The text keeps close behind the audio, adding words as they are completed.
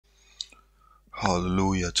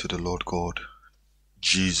Hallelujah to the Lord God.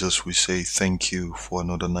 Jesus, we say thank you for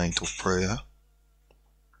another night of prayer.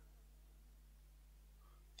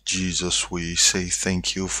 Jesus, we say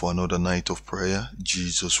thank you for another night of prayer.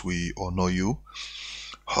 Jesus, we honor you.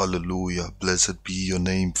 Hallelujah. Blessed be your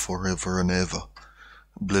name forever and ever.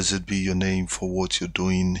 Blessed be your name for what you're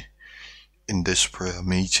doing in this prayer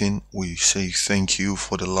meeting. We say thank you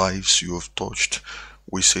for the lives you have touched.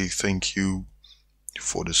 We say thank you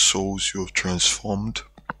for the souls you have transformed.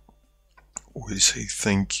 We say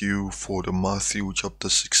thank you for the Matthew chapter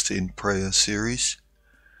 16 prayer series,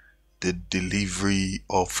 the delivery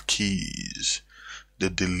of keys, the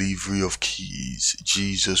delivery of keys.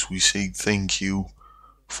 Jesus, we say thank you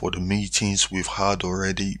for the meetings we've had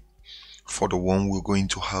already, for the one we're going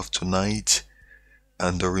to have tonight,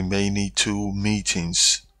 and the remaining 2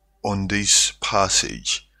 meetings on this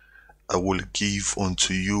passage. I will give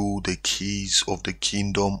unto you the keys of the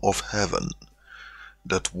kingdom of heaven,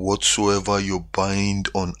 that whatsoever you bind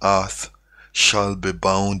on earth shall be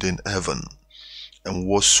bound in heaven, and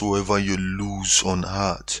whatsoever you loose on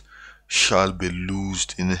earth shall be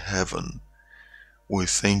loosed in heaven. We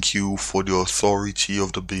thank you for the authority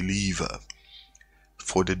of the believer,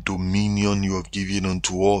 for the dominion you have given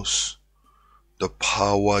unto us, the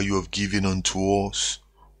power you have given unto us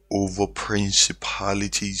over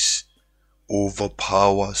principalities, over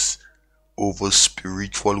powers, over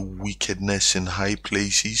spiritual wickedness in high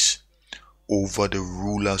places, over the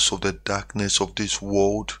rulers of the darkness of this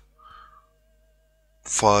world.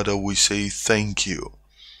 Father, we say thank you,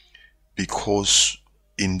 because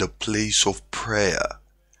in the place of prayer,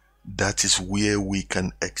 that is where we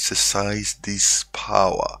can exercise this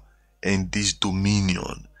power and this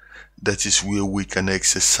dominion. That is where we can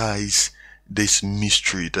exercise this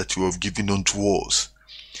mystery that you have given unto us,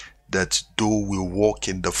 that though we walk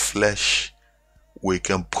in the flesh, we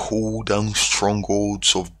can pull down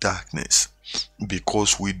strongholds of darkness,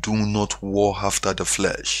 because we do not war after the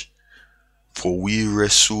flesh. For we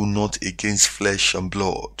wrestle not against flesh and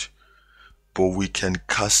blood, but we can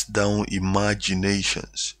cast down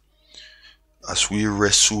imaginations as we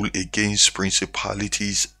wrestle against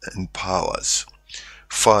principalities and powers.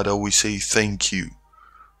 Father, we say thank you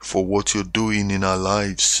for what you're doing in our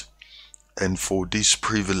lives and for this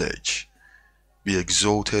privilege. Be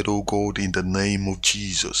exalted, O God, in the name of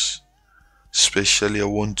Jesus. Especially I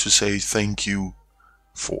want to say thank you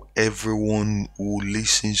for everyone who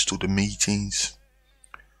listens to the meetings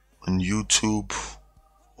on YouTube,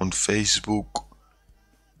 on Facebook.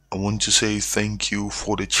 I want to say thank you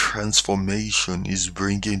for the transformation it's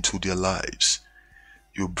bringing to their lives.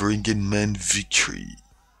 You're bringing men victory.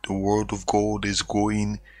 The word of God is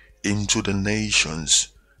going into the nations,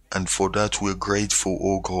 and for that we're grateful,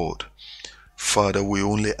 O God. Father, we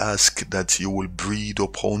only ask that you will breathe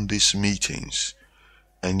upon these meetings,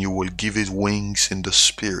 and you will give it wings in the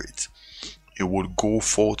spirit. It will go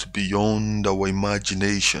forth beyond our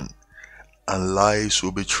imagination, and lives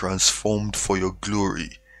will be transformed for your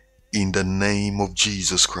glory, in the name of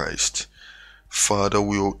Jesus Christ. Father,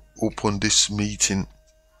 we will open this meeting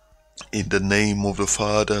in the name of the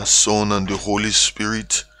Father, Son, and the Holy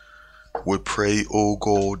Spirit. We pray, O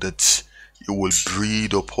God, that you will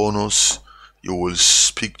breathe upon us, you will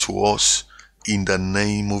speak to us in the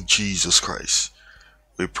name of Jesus Christ.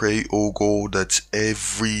 We pray, O God, that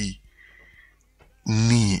every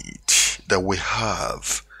need that we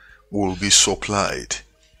have will be supplied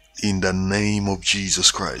in the name of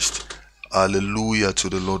Jesus Christ. Hallelujah to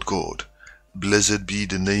the Lord God. Blessed be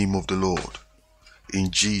the name of the Lord.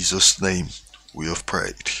 In Jesus' name we have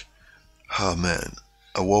prayed. Amen.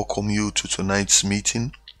 I welcome you to tonight's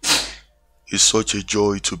meeting. It's such a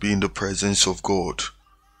joy to be in the presence of God.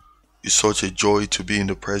 It's such a joy to be in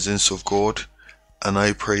the presence of God, and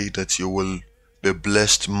I pray that you will be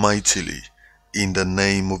blessed mightily in the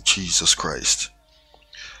name of Jesus Christ.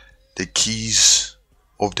 The keys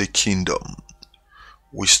of the kingdom.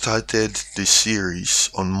 We started the series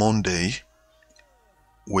on Monday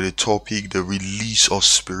with the topic, the release of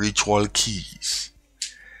spiritual keys.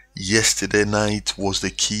 Yesterday night was the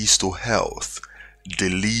keys to health,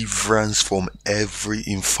 deliverance from every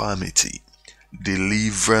infirmity.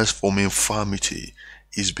 Deliverance from infirmity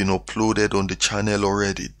is been uploaded on the channel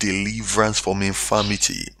already. Deliverance from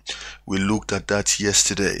infirmity. We looked at that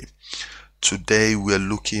yesterday. Today we are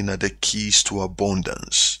looking at the keys to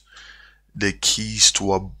abundance. The keys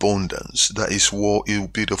to abundance. That is what it will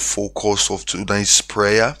be the focus of tonight's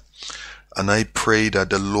prayer. And I pray that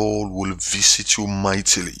the Lord will visit you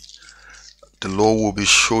mightily. The Lord will be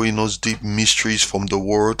showing us deep mysteries from the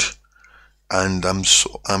Word, and I'm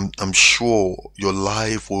sure your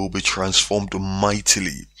life will be transformed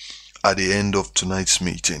mightily at the end of tonight's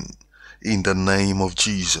meeting. In the name of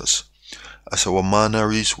Jesus. As our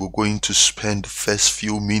manner is, we're going to spend the first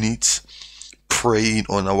few minutes praying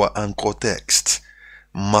on our anchor text,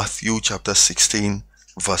 Matthew chapter 16,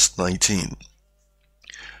 verse 19.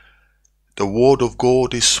 The word of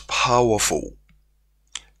God is powerful.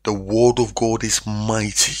 The word of God is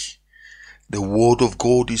mighty. The word of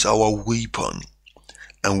God is our weapon.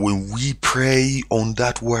 And when we pray on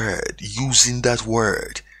that word, using that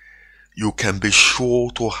word, you can be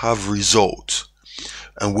sure to have results.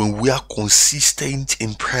 And when we are consistent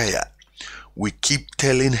in prayer, we keep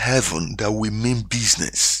telling heaven that we mean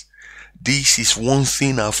business. This is one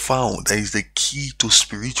thing I found that is the key to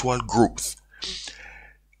spiritual growth.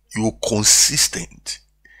 You're consistent.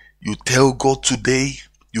 You tell God today,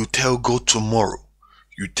 you tell God tomorrow.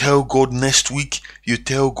 You tell God next week, you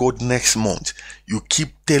tell God next month. You keep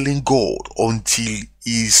telling God until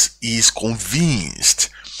he is convinced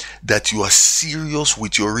that you are serious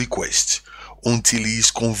with your request, until he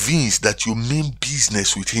is convinced that you mean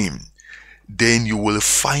business with him. Then you will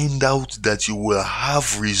find out that you will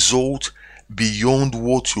have results beyond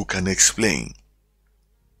what you can explain.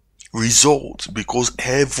 Results because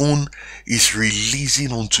heaven is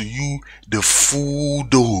releasing unto you the full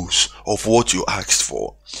dose of what you asked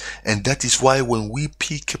for. And that is why when we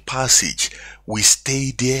pick a passage, we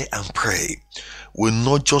stay there and pray. We're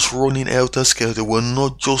not just running helter-skelter. We're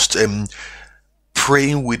not just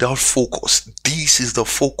praying without focus. This is the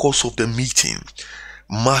focus of the meeting.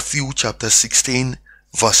 Matthew chapter 16,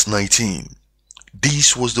 verse 19.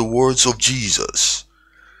 These was the words of Jesus.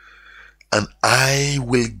 And I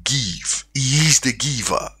will give. He is the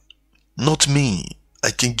giver, not me.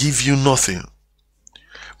 I can give you nothing.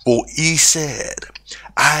 But he said,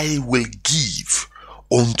 I will give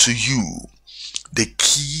unto you the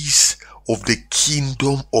keys of the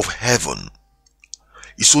kingdom of heaven.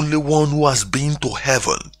 It's only one who has been to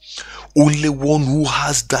heaven. Only one who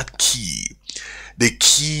has that key. The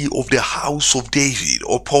key of the house of David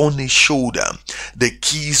upon his shoulder. The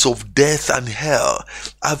keys of death and hell,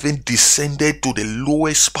 having descended to the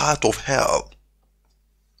lowest part of hell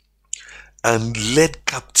and led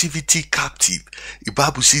captivity captive. The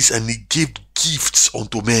Bible says, and he gave gifts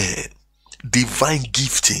unto men. Divine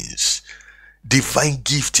giftings. Divine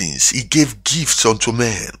giftings. He gave gifts unto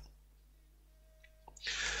men.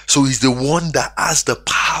 So he's the one that has the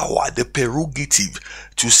power, the prerogative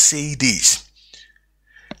to say this.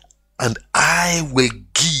 And I will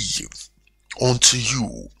give unto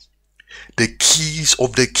you the keys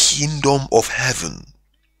of the kingdom of heaven.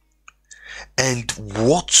 And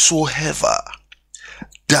whatsoever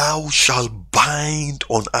thou shalt bind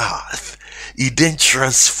on earth, it then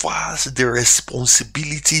transfers the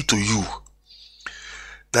responsibility to you.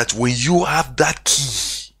 That when you have that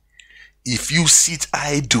key, if you sit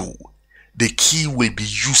idle, the key will be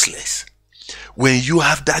useless. When you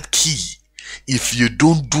have that key, if you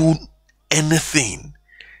don't do anything,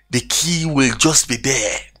 the key will just be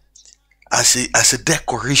there as a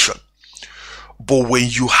decoration. But when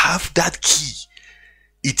you have that key,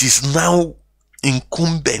 it is now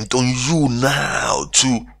incumbent on you now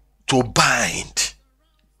to bind.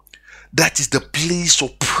 That is the place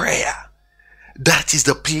of prayer. That is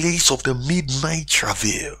the place of the midnight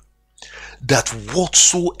travail. That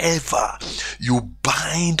whatsoever you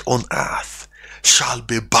bind on earth shall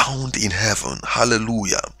be bound in heaven.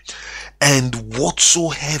 Hallelujah. And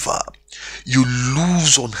whatsoever you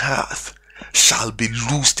loose on earth shall be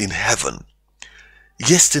loosed in heaven.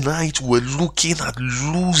 Yesterday night we're looking at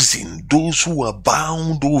losing those who are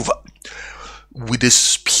bound over with the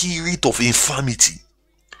spirit of infirmity.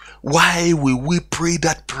 Why will we pray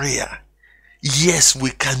that prayer? Yes,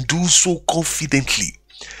 we can do so confidently,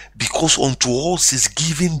 because unto us is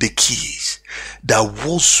given the keys, that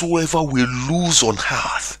whatsoever we lose on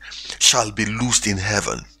earth shall be loosed in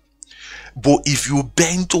heaven. But if you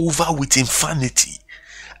bend over with infirmity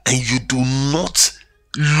and you do not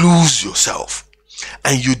lose yourself,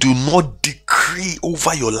 and you do not decree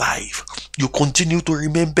over your life, you continue to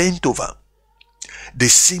remain bent over. The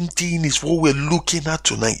same thing is what we're looking at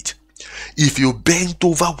tonight. If you bent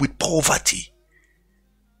over with poverty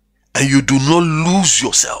and you do not lose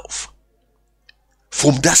yourself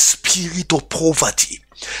from that spirit of poverty,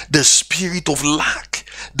 the spirit of lack,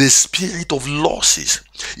 the spirit of losses,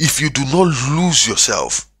 if you do not lose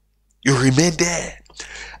yourself, you remain there.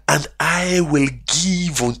 And I will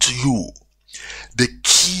give unto you the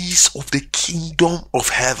keys of the kingdom of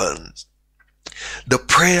heaven. The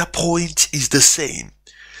prayer point is the same.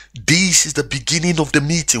 This is the beginning of the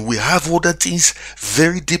meeting. We have other things,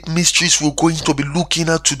 very deep mysteries we're going to be looking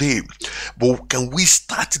at today. But can we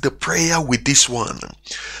start the prayer with this one?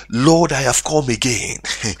 Lord, I have come again.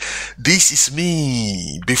 This is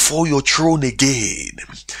me before your throne again,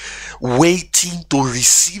 waiting to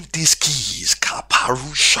receive these keys.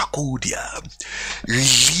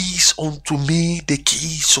 Release unto me the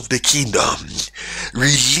keys of the kingdom.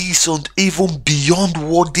 Release on even beyond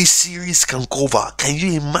what this series can cover. Can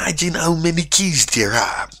you imagine how many keys there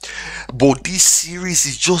are? But this series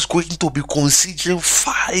is just going to be considering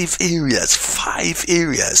five areas.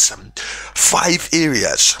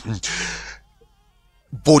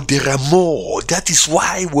 But there are more. That is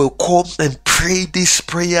why we'll come and pray this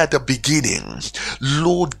prayer at the beginning.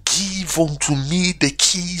 Lord, give unto me the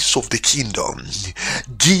keys of the kingdom.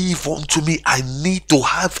 Give unto me. I need to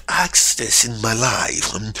have access in my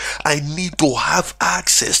life. I need to have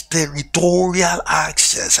access, territorial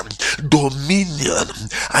access, dominion.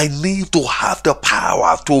 I need to have the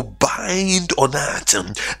power to bind on earth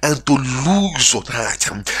and to loose on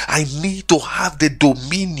earth. I need to have the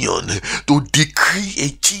dominion to decree a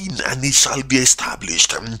thing and it shall be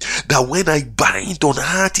established. That when I bind on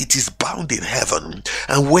earth, it is bound in heaven,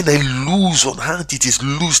 and when I loose on earth, it is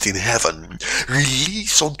loosed in heaven.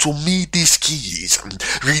 Release unto me these keys.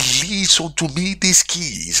 Release unto me these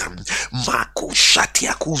keys. Mako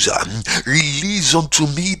Shatiakuza. Release unto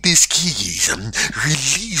me these keys.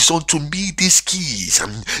 Release unto me these keys.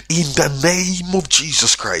 In the name of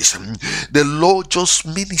Jesus Christ. The Lord just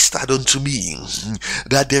ministered unto me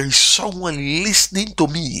that there is someone listening to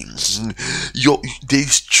me. There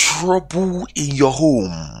is trouble in your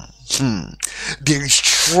home. There is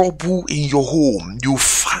trouble in your home. You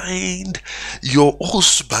find your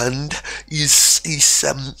husband is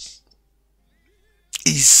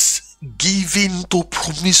given to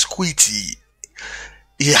promiscuity.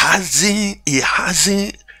 He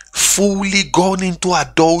hasn't fully gone into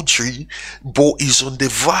adultery, but is on the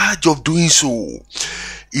verge of doing so.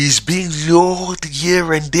 He's being lured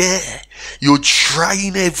here and there. You're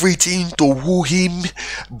trying everything to woo him,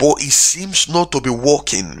 but it seems not to be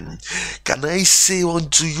working. Can I say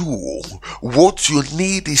unto you, what you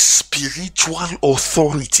need is spiritual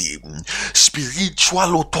authority.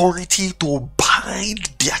 Spiritual authority to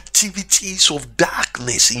bind the activities of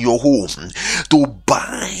darkness in your home, to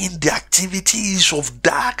bind the activities of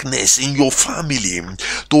darkness in your family,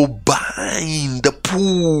 to bind the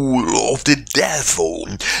pool of the devil,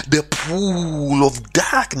 the pool of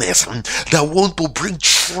darkness that want to bring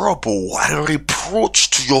trouble and reproach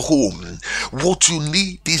to your home. What you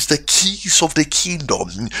need is the keys of the kingdom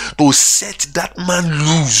to set that man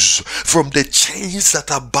loose from the chains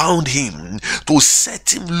that are bound him, to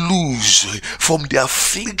set him loose from the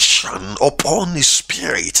affliction upon his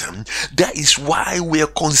spirit. That is why we are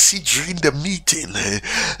considering the meeting.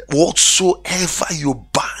 Whatsoever you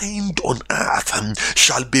bind on earth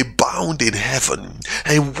shall be bound in heaven,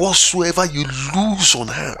 and whatsoever you loose on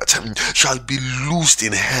earth shall be loosed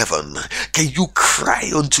in heaven. Can you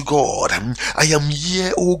cry unto God? I am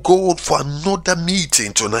here, oh God, for another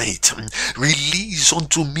meeting tonight. Release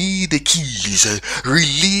unto me the keys.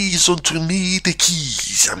 Release unto me the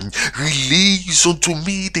keys. Release unto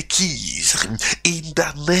me the keys. In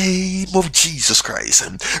the name of Jesus Christ.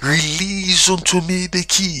 Release unto me the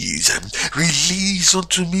keys. Release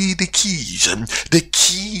unto me the keys. The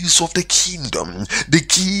keys of the kingdom. The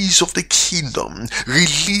keys of the kingdom.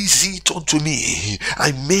 Release it unto me.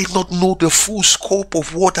 I may not know the full scope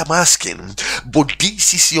of what I'm asking, but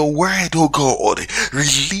this is your word, oh God.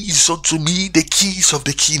 Release unto me the keys of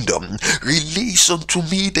the kingdom. Release unto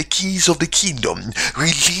me the keys of the kingdom.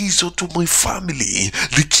 Release unto my family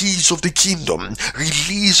the keys of the kingdom.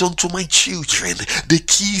 Release unto my children the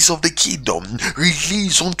keys of the kingdom.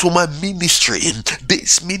 Release unto my ministry,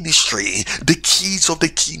 this ministry, the keys of the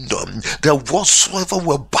kingdom. That whatsoever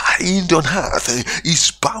we bind on earth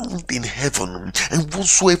is bound in heaven, and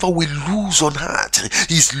whatsoever we lose on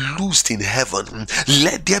earth is loosed in heaven.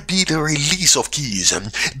 Let there be the release of keys,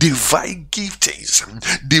 divine giftings,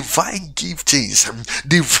 divine giftings,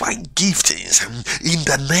 divine giftings in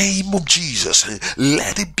the name of Jesus.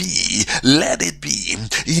 Let it be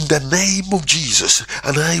in the name of Jesus.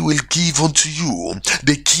 And I will give unto you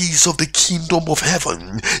the keys of the kingdom of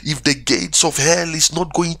heaven. If the gates of hell is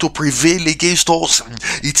not going to prevail against us,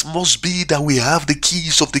 it must be that we have the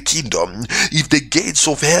keys of the kingdom. If the gates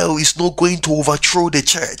of hell is not going to overthrow the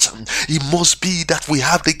church. It must be that we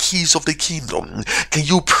have the keys of the kingdom. Can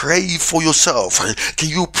you pray for yourself? Can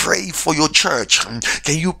you pray for your church?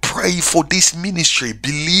 Can you pray for this ministry,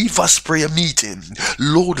 believers prayer meeting?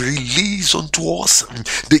 Lord, release unto us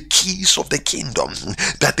the keys of the kingdom,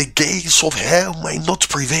 that the gates of hell might not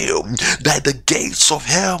prevail, that the gates of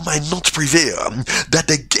hell might not prevail, that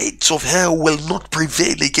the gates of hell will not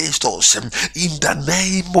prevail against us. In the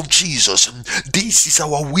name of Jesus, this is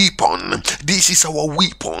our weapon. This is our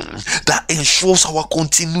weapon that ensures our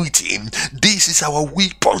continuity. This is our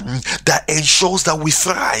weapon that ensures that we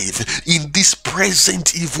thrive in this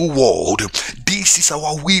present evil world. This is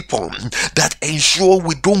our weapon that ensures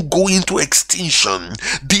we don't go into extinction.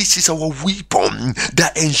 This is our weapon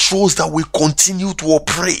that ensures that we continue to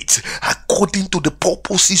operate according to the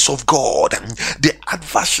purposes of God. The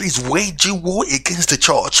adversary is waging war against the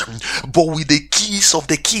church, but with the keys of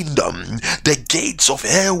the kingdom, the gates of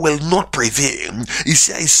hell will not prevail. He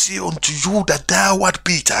said, I say unto you that thou art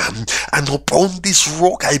Peter, and upon this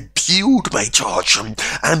rock I build my church,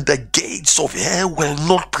 and the gates of hell will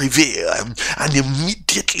not prevail. And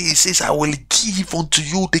immediately he says, I will give unto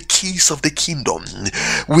you the keys of the kingdom.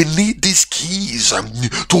 We need these keys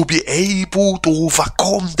to be able to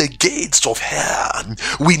overcome the gates of hell.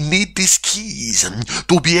 We need these keys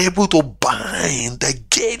to be able to bind the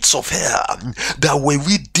gates of hell, that when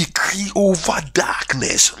we decree over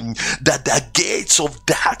darkness, that the gates of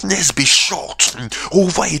darkness be shut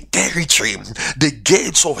over a territory, the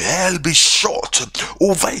gates of hell be shut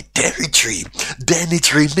over a territory, then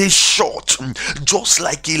it remains shut. Just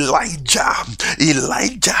like Elijah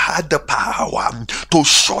had the power to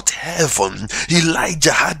shut heaven.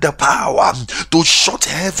 Elijah had the power to shut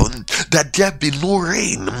heaven, that there be no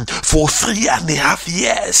rain for 3.5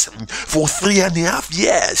 years. For 3.5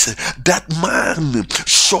 years, that man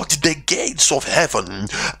shut the gates of heaven,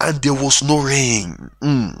 and there was no rain.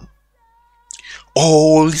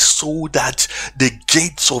 All so that the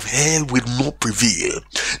gates of hell will not prevail.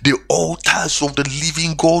 The altars of the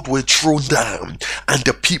living God were thrown down, and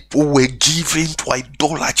the people were given to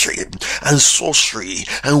idolatry and sorcery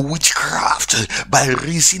and witchcraft by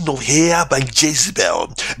reason of Ahab and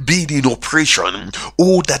Jezebel being in operation.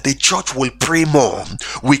 Oh, that the church will pray more.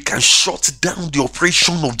 We can shut down the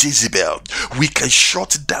operation of Jezebel. We can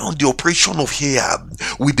shut down the operation of Ahab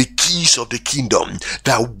with the keys of the kingdom,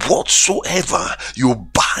 that whatsoever you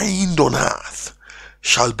bind on earth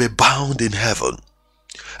shall be bound in heaven,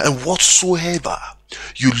 and whatsoever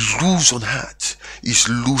you loose on earth is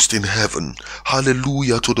loosed in heaven.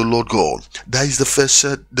 Hallelujah to the Lord God. That is the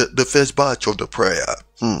first batch of the prayer.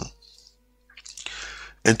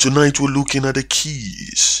 And tonight we're looking at the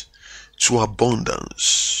keys to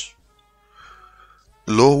abundance.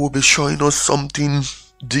 Lord will be showing us something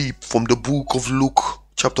deep from the book of Luke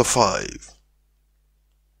chapter 5.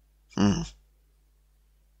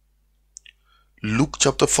 Luke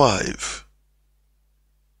chapter 5.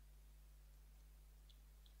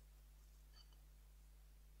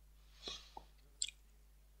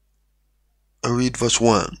 I read verse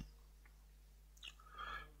 1.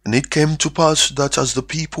 And it came to pass that as the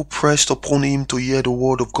people pressed upon him to hear the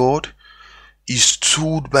word of God, he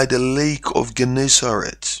stood by the lake of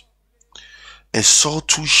Gennesaret, and saw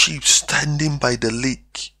 2 ships standing by the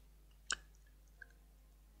lake.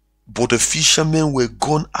 But the fishermen were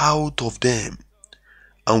gone out of them,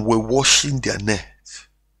 and were washing their nets.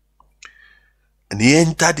 And he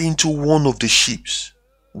entered into one of the ships,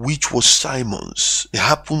 which was Simon's. It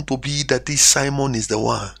happened to be that this Simon is the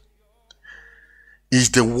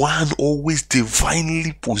one always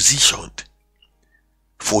divinely positioned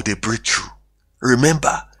for the breakthrough.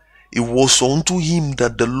 Remember, it was unto him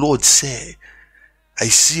that the Lord said, I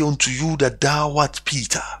say unto you that thou art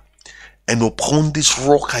Peter, and upon this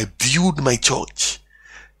rock I build my church,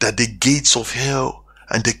 that the gates of hell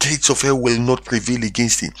will not prevail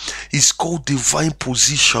against it. It's called divine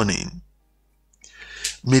positioning.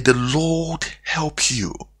 May the Lord help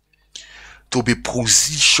you to be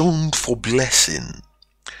positioned for blessing.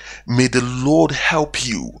 May the Lord help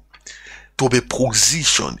you to be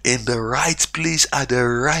positioned in the right place at the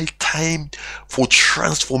right time for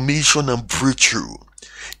transformation and breakthrough.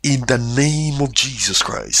 In the name of Jesus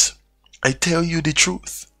Christ. I tell you the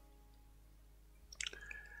truth.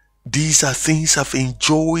 These are things I've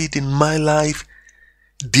enjoyed in my life.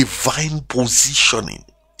 Divine positioning.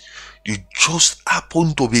 You just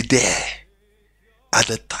happen to be there at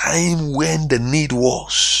the time when the need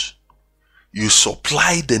was. You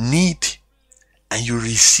supply the need and you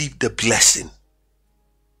receive the blessing.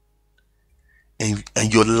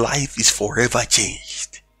 And your life is forever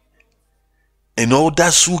changed. And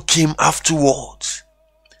others who came afterwards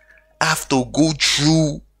have to go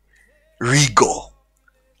through rigor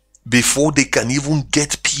before they can even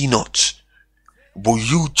get peanuts. But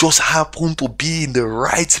you just happen to be in the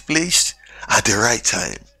right place at the right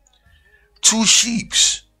time. 2 sheep,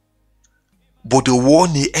 but the one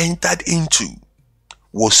he entered into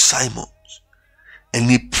was Simon. And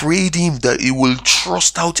he prayed him that he will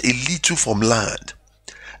thrust out a little from land.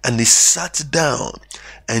 And he sat down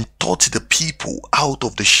and taught the people out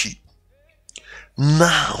of the sheep.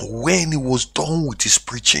 Now, when he was done with his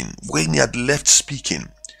preaching, when he had left speaking,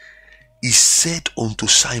 he said unto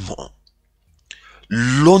Simon,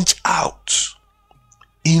 launch out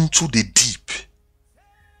into the deep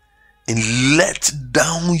and let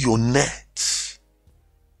down your net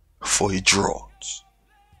for a draught.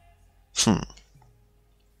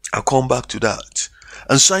 I'll come back to that.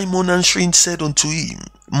 And Simon answering said unto him,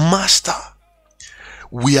 Master,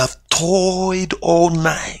 we have toiled all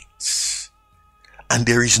night, and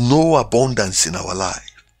there is no abundance in our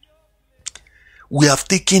life. We have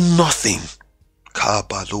taken nothing.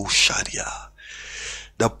 Kabalo Shadia.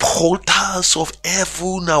 The portals of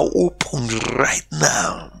heaven are open right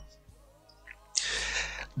now.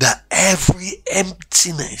 That every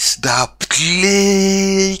emptiness that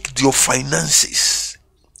plagued your finances,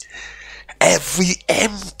 every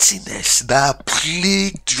emptiness that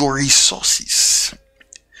plagued your resources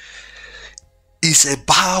is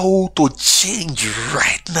about to change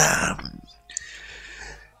right now.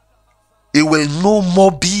 It will no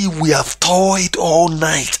more be we have toiled all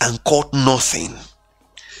night and caught nothing.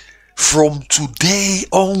 From today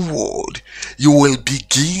onward, you will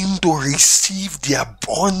begin to receive the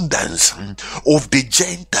abundance of the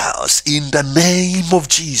Gentiles in the name of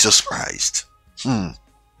Jesus Christ. It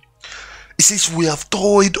says, we have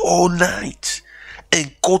toiled all night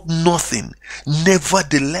and caught nothing.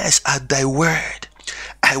 Nevertheless, at thy word,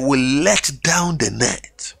 I will let down the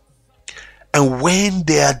net. And when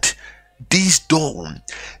they had this done,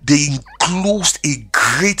 they enclosed a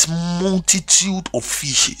great multitude of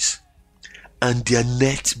fishes, and their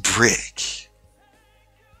net brake.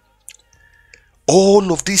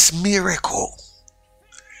 All of this miracle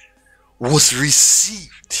was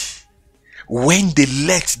received when they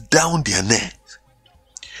let down their net.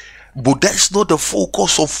 But that's not the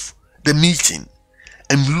focus of the meeting.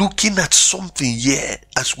 I'm looking at something here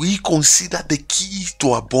as we consider the key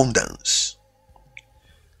to abundance.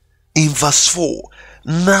 In verse 4,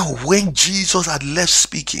 now when Jesus had left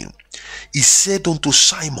speaking, he said unto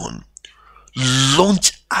Simon,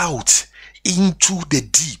 launch out into the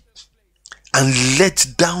deep and let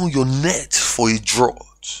down your net for a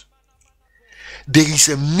draught. There is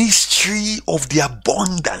a mystery of the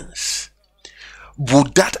abundance,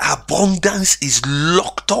 but that abundance is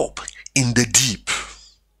locked up in the deep.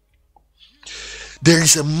 There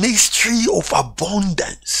is a mystery of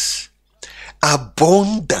abundance, but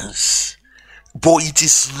it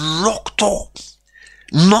is locked up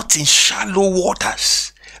not in shallow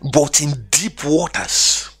waters, but in deep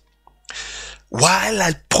waters. While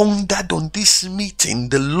I pondered on this meeting,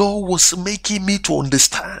 the Lord was making me to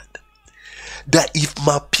understand that if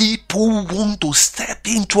my people want to step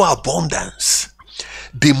into abundance,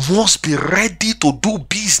 they must be ready to do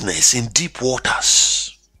business in deep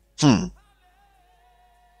waters.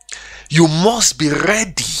 You must be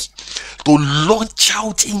ready to launch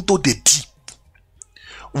out into the deep.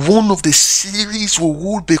 One of the series we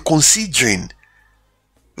will be considering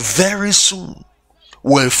very soon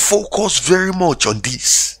will focus very much on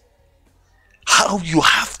this. How you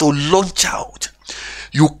have to launch out.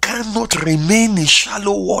 You cannot remain in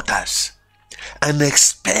shallow waters and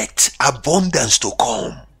expect abundance to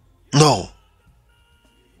come. No,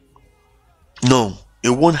 it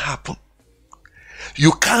won't happen.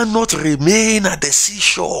 You cannot remain at the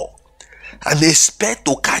seashore and expect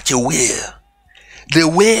to catch a whale. The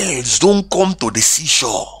whales don't come to the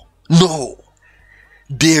seashore. No,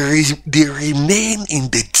 they remain in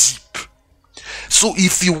the deep. So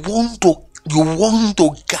if you want to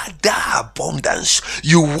gather abundance,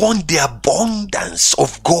 you want the abundance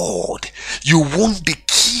of God, you want the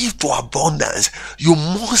key to abundance, you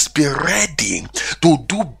must be ready to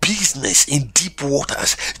do business in deep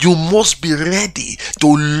waters. You must be ready to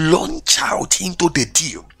launch out into the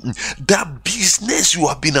deep. That business you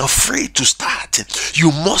have been afraid to start,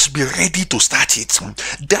 you must be ready to start it.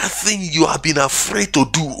 That thing you have been afraid to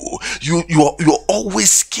do, you're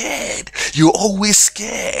always scared. You're always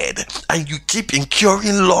scared and you keep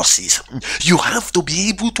incurring losses. You have to be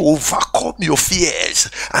able to overcome your fears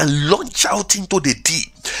and launch out into the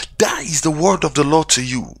deep. That is the word of the Lord to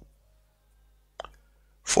you.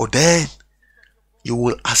 For then you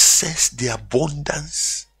will assess the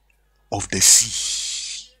abundance of the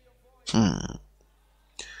sea.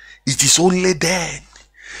 It is only then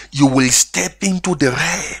you will step into the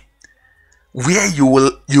realm where you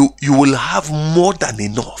will have more than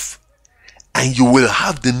enough, and you will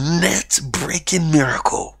have the net breaking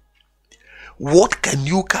miracle. What can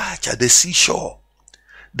you catch at the seashore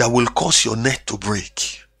that will cause your net to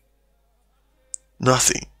break?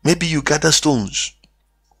 Nothing. Maybe you gather stones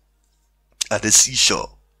at the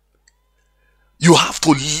seashore. You have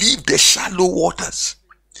to leave the shallow waters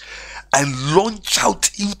and launch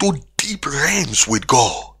out into deep realms with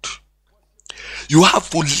God. You have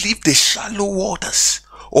to leave the shallow waters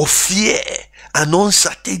of fear and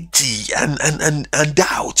uncertainty and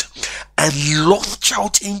doubt and launch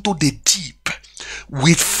out into the deep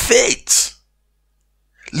with faith.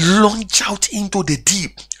 Launch out into the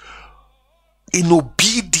deep in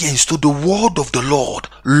obedience to the word of the Lord.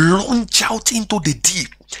 Launch out into the deep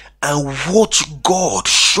and watch God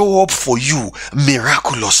show up for you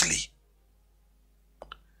miraculously.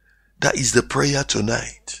 That is the prayer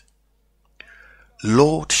tonight.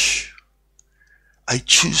 Lord, I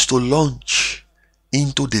choose to launch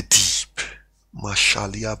into the deep.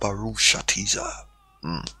 Mashalia Baru Shatiza.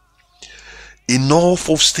 Enough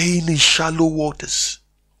of staying in shallow waters.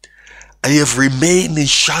 I have remained in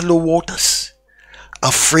shallow waters,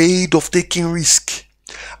 afraid of taking risk.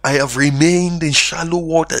 I have remained in shallow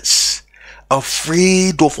waters,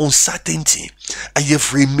 afraid of uncertainty. I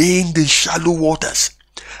have remained in shallow waters,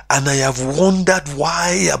 and I have wondered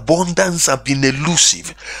why abundance have been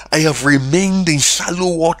elusive. I have remained in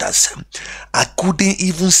shallow waters. I couldn't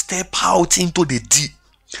even step out into the deep.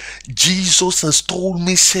 Jesus has told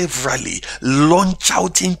me severally, launch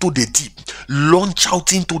out into the deep. Launch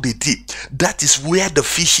out into the deep. That is where the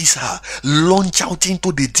fishes are. Launch out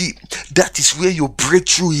into the deep. That is where your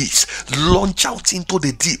breakthrough is. Launch out into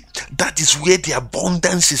the deep. That is where the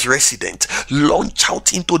abundance is resident. Launch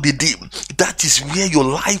out into the deep. That is where your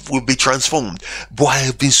life will be transformed. But I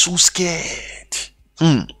have been so scared.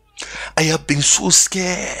 I have been so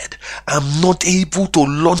scared. I'm not able to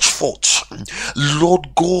launch forth. Lord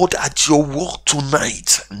God, at your word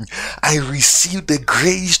tonight, I receive the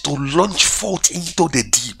grace to launch forth into the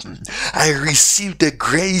deep. I receive the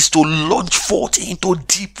grace to launch forth into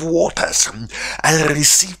deep waters. I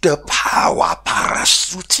receive the power,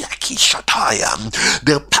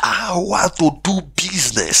 the power to do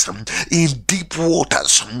business in deep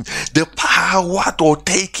waters, the power to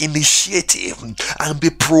take initiative and be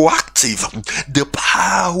proactive, the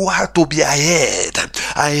power to be ahead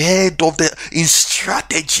of the in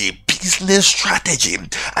strategy, business strategy.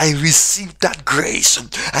 I receive that grace.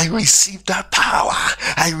 I receive that power.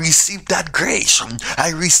 I receive that grace.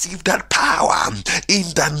 I receive that power in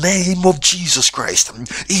the name of Jesus Christ.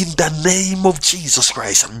 In the name of Jesus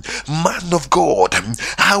Christ. Man of God,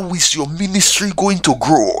 how is your ministry going to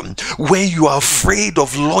grow when you are afraid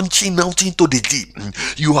of launching out into the deep?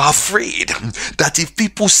 You are afraid that if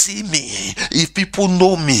people see me, if people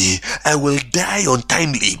know me, I will die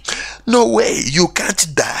untimely. No way, you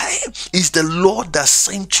can't die. It's the Lord that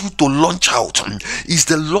sent you to launch out. It's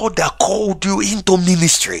the Lord that called you into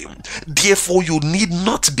ministry. Therefore, you need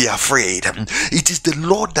not be afraid. It is the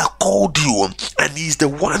Lord that called you, and He is the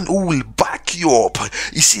one who will back you up.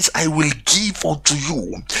 He says, I will give unto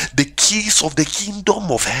you the keys of the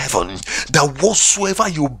kingdom of heaven, that whatsoever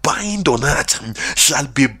you bind on earth shall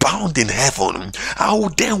be bound in heaven. How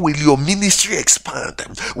then will your ministry expand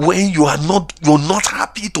when you're not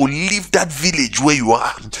happy to leave that village where you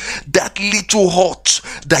are, that little hut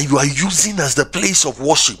that you are using as the place of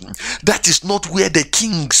worship? That is not where the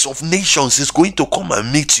kings of nations is going to come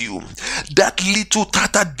and meet you. That little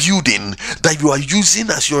tattered building that you are using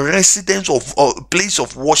as your residence of place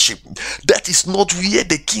of worship, that is not where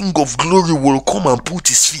the King of Glory will come and put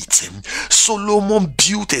his feet. Solomon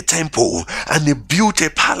built a temple and he built a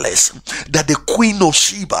palace that the Queen of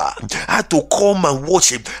Sheba had to come and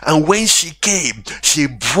worship, and when she came, she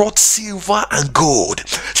brought silver and gold.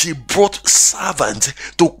 She brought servants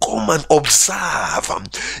to come and observe.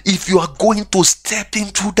 If you are going to step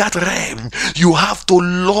into that realm, you have to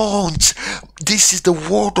launch. This is the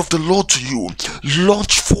word of the Lord to you.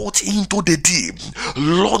 Launch forth into the deep.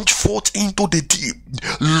 Launch forth into the deep.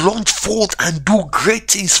 Launch forth and do great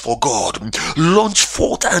things for God. Launch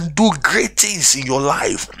forth and do great things in your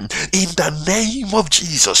life. In the name of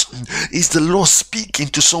Jesus. Is the Lord speaking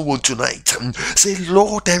to someone tonight? Say,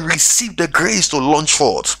 Lord, I receive the grace to launch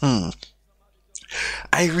forth.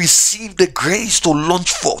 I receive the grace to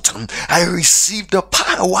launch forth. I receive the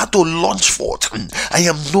power to launch forth. I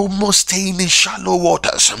am no more staying in shallow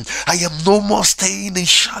waters. I am no more staying in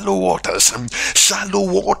shallow waters. Shallow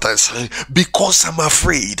waters because I'm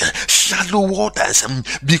afraid. Shallow waters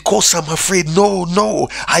because I'm afraid. No.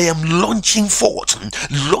 I am launching forth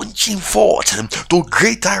to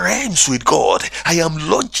greater realms with God. I am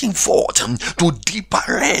launching forth to deeper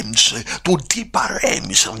realms.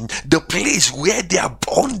 The place where the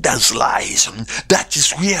abundance lies, that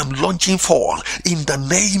is where I'm launching for, in the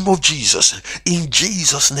name of Jesus. In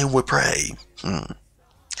Jesus' name we pray.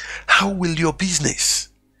 How will your business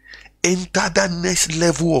enter that next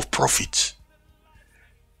level of profit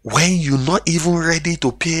when you're not even ready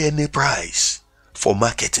to pay any price for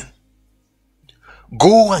marketing?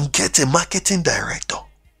 Go and get a marketing director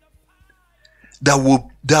that will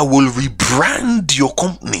rebrand your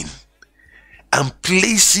company and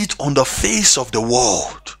place it on the face of the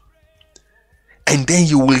world, and then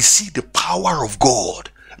you will see the power of God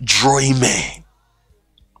drawing men.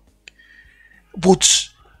 But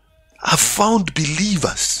I found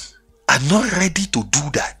believers are not ready to do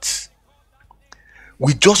that.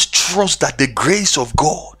 We just trust that the grace of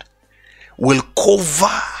God will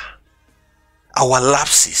cover our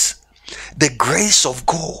lapses. The grace of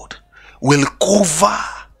God will cover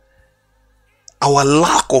our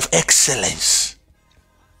lack of excellence.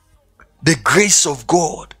 The grace of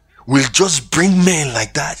God will just bring men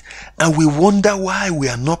like that, and we wonder why we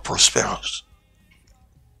are not prosperous.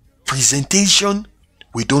 Presentation,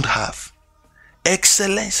 we don't have.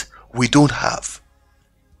 Excellence, we don't have.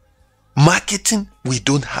 Marketing, we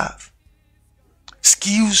don't have.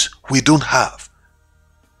 Skills, we don't have.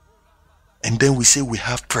 And then we say we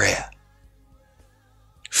have prayer.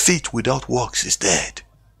 Faith without works is dead.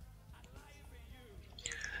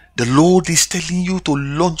 The Lord is telling you to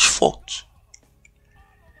launch forth.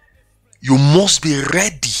 You must be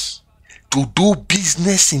ready to do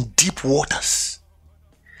business in deep waters.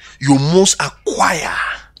 You must acquire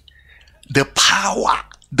the power,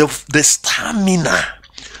 the stamina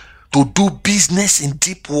to do business in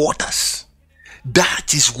deep waters.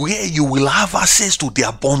 That is where you will have access to the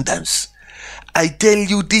abundance. I tell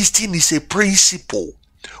you, this thing is a principle.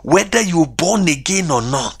 Whether you're born again or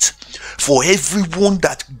not, for everyone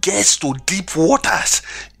that gets to deep waters,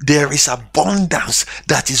 there is abundance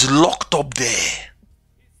that is locked up there.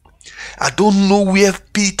 I don't know where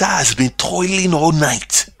Peter has been toiling all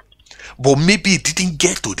night, but maybe he didn't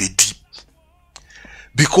get to the deep,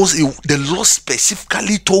 because the Lord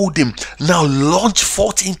specifically told him, now launch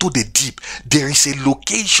forth into the deep. There is a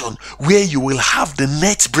location where you will have the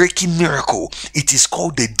net breaking miracle. It is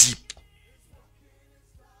called the deep.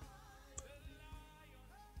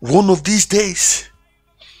 One of these days,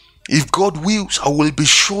 if God wills, I will be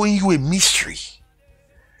showing you a mystery.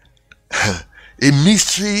 A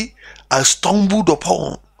mystery I stumbled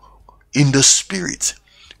upon in the spirit,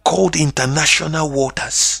 called international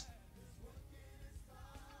waters.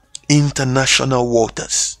 International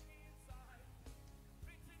waters.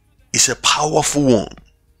 It's a powerful one.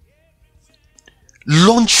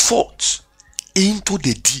 Launch forth into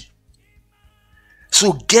the deep.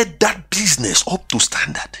 So get that business up to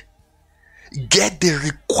standard. Get the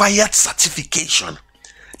required certification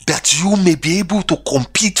that you may be able to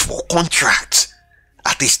compete for contracts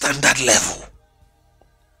at a standard level.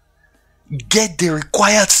 Get the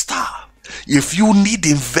required staff. If you need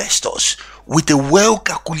investors with a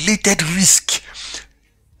well-calculated risk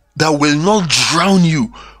that will not drown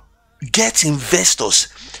you, get investors.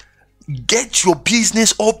 Get your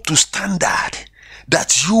business up to standard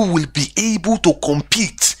that you will be able to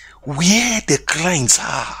compete where the clients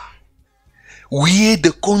are, where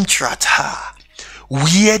the contracts are,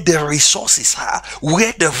 where the resources are,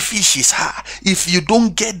 where the fishes are. If you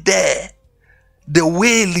don't get there, the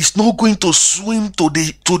whale is not going to swim to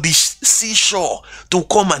the seashore to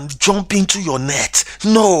come and jump into your net.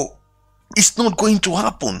 No, it's not going to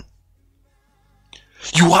happen.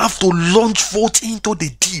 You have to launch forth into the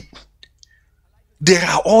deep. There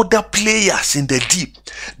are other players in the deep.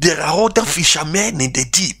 There are other fishermen in the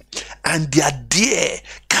deep. And they are there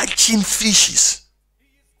catching fishes.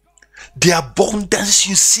 The abundance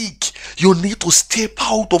you seek, you need to step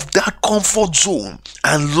out of that comfort zone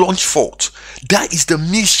and launch forth. That is the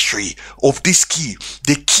mystery of this key.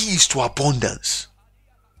 The key is to abundance.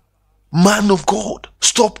 Man of God,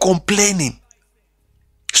 stop complaining.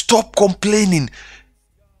 Stop complaining.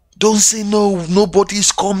 Don't say no, nobody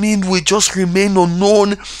is coming, we just remain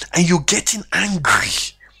unknown, and you're getting angry.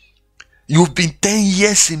 You've been 10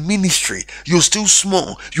 years in ministry, you're still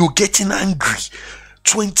small, you're getting angry.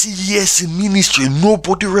 20 years in ministry,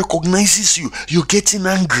 nobody recognizes you. You're getting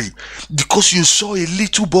angry because you saw a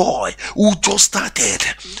little boy who just started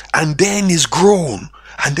and then is grown.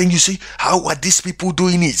 And then you say, how are these people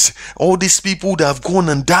doing it? All these people that have gone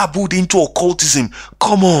and dabbled into occultism.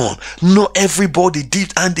 Come on, not everybody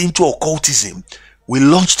dipped hand into occultism. We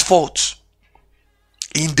launched forth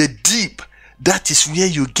in the deep. That is where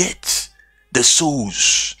you get the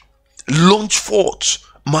souls. Launch forth,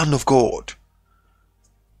 man of God.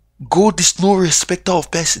 God is no respecter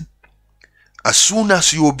of person. As soon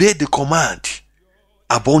as you obey the command,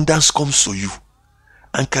 abundance comes to you.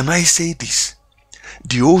 And can I say this?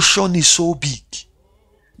 The ocean is so big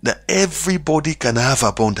that everybody can have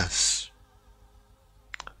abundance.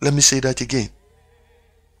 Let me say that again.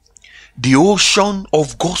 The ocean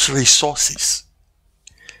of God's resources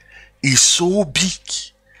is so big,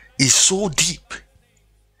 is so deep,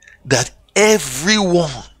 that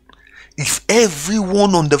everyone, if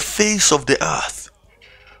everyone on the face of the earth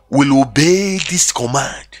will obey this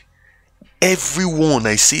command, everyone,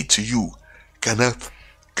 I say to you, can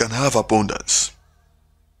have abundance.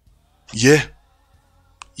 Yeah.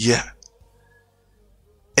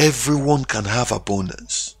 Everyone can have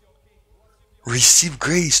abundance. Receive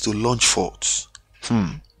grace to launch forth.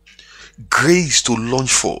 Grace to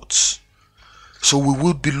launch forth. So we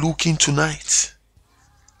will be looking tonight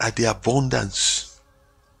at the abundance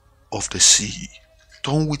of the sea.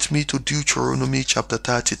 Turn with me to Deuteronomy chapter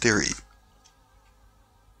 33.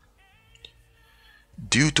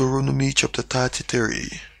 Deuteronomy chapter 33.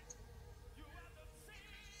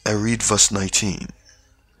 I read verse 19.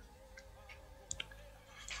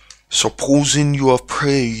 Supposing you have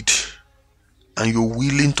prayed and you're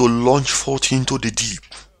willing to launch forth into the deep.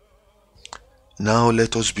 Now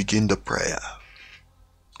let us begin the prayer.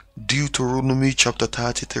 Deuteronomy chapter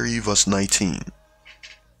 33 verse 19.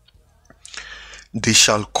 They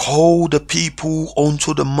shall call the people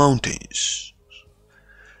unto the mountains.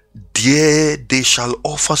 There they shall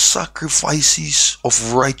offer sacrifices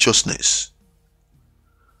of righteousness.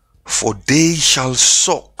 For they shall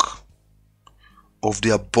suck of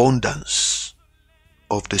the abundance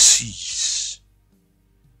of the seas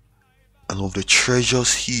and of the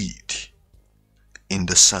treasures hid in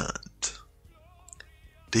the sand.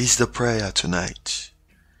 This is the prayer tonight.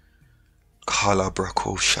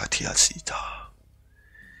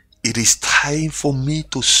 It is time for me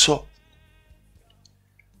to suck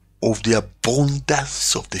of the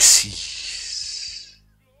abundance of the seas.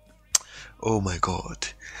 Oh my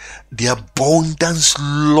God. The abundance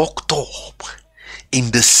locked up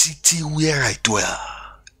in the city where I dwell.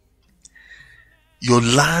 Your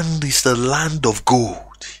land is the land of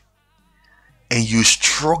gold, and you're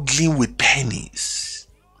struggling with pennies.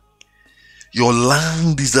 Your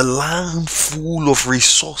land is a land full of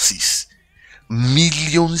resources,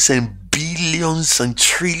 millions and billions and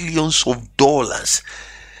trillions of dollars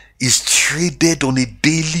is traded on a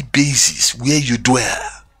daily basis where you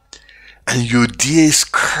dwell, and you're there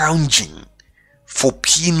scrounging for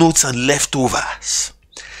peanuts and leftovers.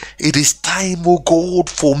 It is time, O God,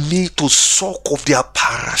 for me to suck of their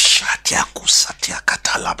parashatia kusatia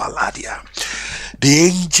katalabaladia.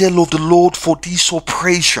 The angel of the Lord for this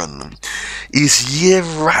operation is here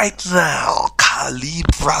right now.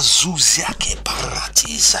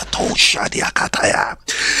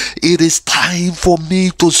 It is time for me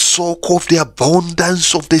to suck of the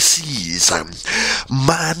abundance of the seas.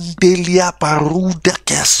 Mandelia paruda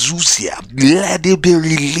kasuzia. Let it be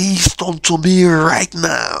released unto me right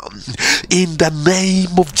now. In the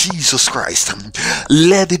name of Jesus Christ.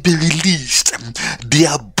 Let it be released. The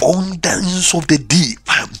abundance of the deep.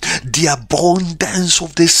 The abundance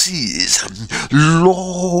of the seas.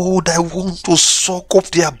 Lord, I want to suck up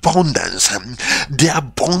the abundance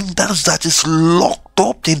that is locked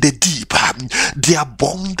up in the deep, the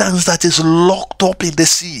abundance that is locked up in the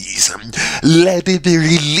seas. Let it be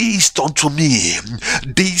released unto me.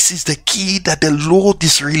 This is the key that the Lord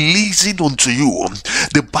is releasing unto you.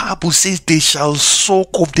 The Bible says they shall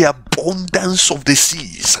suck of the abundance of the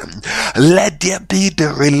seas. Let there be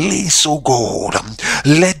the release, O God.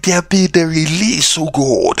 Let there be the release, O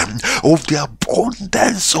God, of the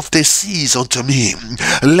abundance of the seas unto me.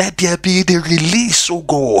 Let there be the release, O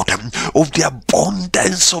God, of the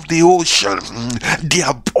abundance of the ocean, the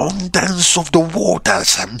abundance of the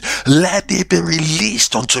waters. Let it be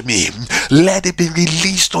released unto me. Let it be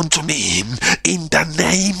released unto me in the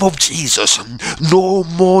name of Jesus. No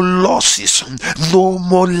more losses, no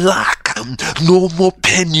more lack, no more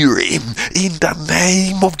penury in the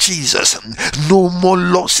name of Jesus. No more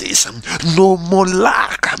losses, no more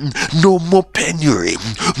lack, no more penury. penury,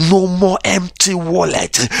 no more empty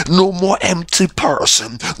wallet, no more empty purse,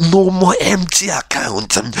 no more empty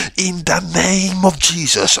account. In the name of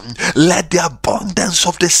Jesus, let the abundance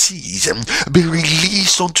of the seas be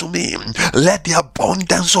released unto me. Let the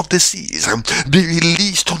abundance of the seas be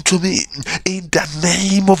released unto me. In the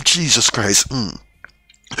name of Jesus Christ.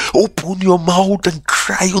 Open your mouth and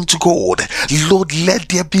cry unto God. Lord, let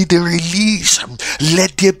there be the release.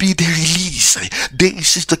 Let there be the release.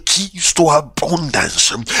 This is the keys to abundance.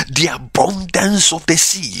 The abundance of the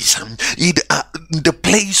seas. In the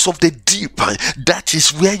place of the deep. That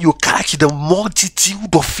is where you catch the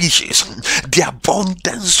multitude of fishes. The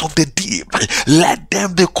abundance of the deep. Let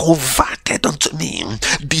them be converted unto me.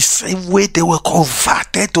 The same way they were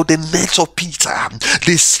converted to the nets of Peter.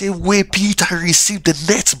 The same way Peter received the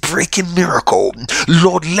net breaking miracle.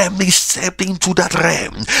 Lord, let me step into that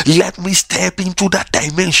realm. Let me step into that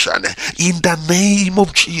dimension in the name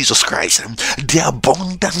of Jesus Christ. The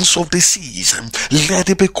abundance of the seas,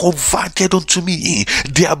 let it be converted unto me.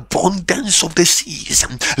 The abundance of the seas,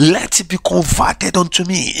 let it be converted unto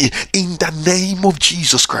me in the name of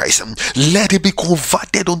Jesus Christ. Let it be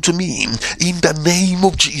converted unto me in the name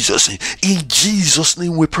of Jesus. In Jesus'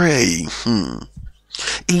 name we pray.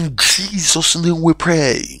 In Jesus' name we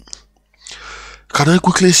pray. Can I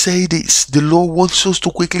quickly say this? The Lord wants us to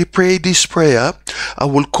quickly pray this prayer. I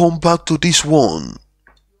will come back to this one.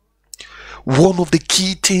 One of the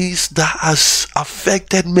key things that has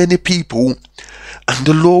affected many people, and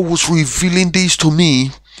the Lord was revealing this to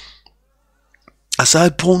me as I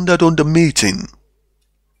pondered on the meeting,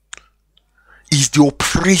 is the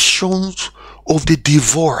operations of the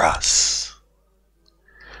devourers.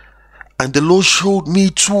 And the Lord showed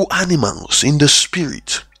me two animals in the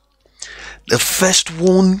spirit. The first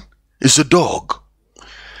one is a dog,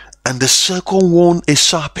 and the second one a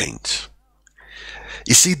serpent.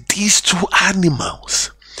 You see, these two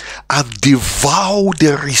animals have devoured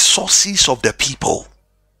the resources of the people.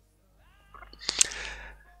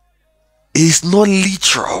 It's not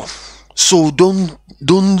literal. So don't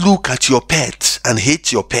look at your pet and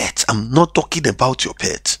hate your pet. I'm not talking about your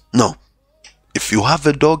pet. No. If you have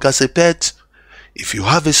a dog as a pet, if you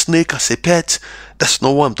have a snake as a pet, that's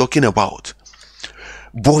not what I'm talking about.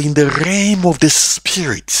 But in the realm of the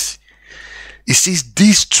spirit, it says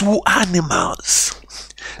these two animals.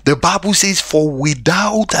 The Bible says, for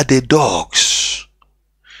without are the dogs,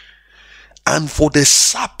 and for the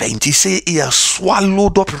serpent, he said, he has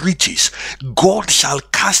swallowed up riches. God shall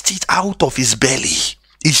cast it out of his belly.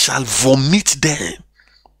 He shall vomit them.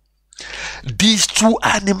 These two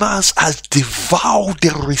animals has devoured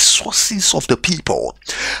the resources of the people,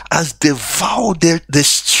 has devoured the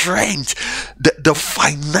strength, the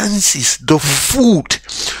finances, the food.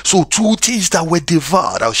 So two things that were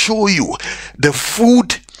devoured, I'll show you. The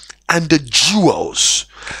food and the jewels.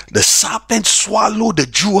 The serpent swallowed the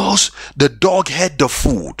jewels, the dog had the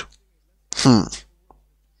food.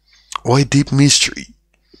 What a deep mystery.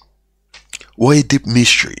 What a deep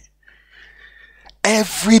mystery.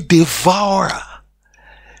 Every devourer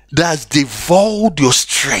that has devoured your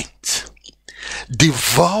strength,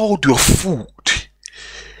 devoured your food,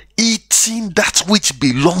 eating that which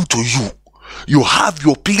belongs to you. You have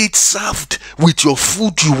your plate served with your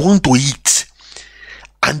food you want to eat,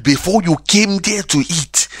 and before you came there to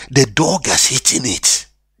eat, the dog has eaten it.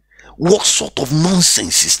 What sort of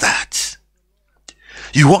nonsense is that?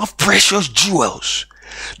 You have precious jewels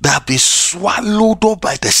that have been swallowed up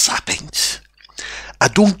by the serpent. I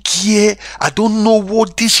don't care. I don't know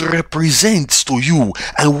what this represents to you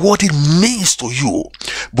and what it means to you.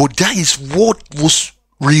 But that is what was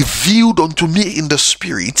revealed unto me in the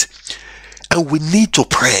spirit. And we need to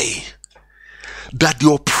pray that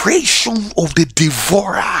the operation of the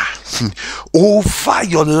devourer over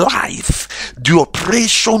your life, the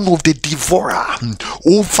operation of the devourer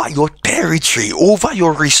over your territory, over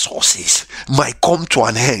your resources might come to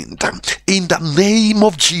an end. In the name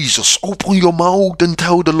of Jesus, open your mouth and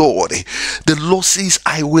tell the Lord. The Lord says,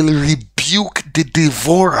 I will rebuke the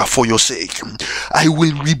devourer for your sake. I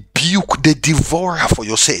will rebuke the devourer for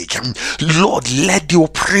your sake. Lord, let the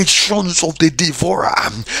operations of the devourer,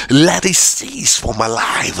 let it cease from my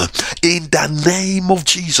life. In the name of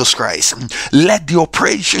Jesus Christ, let the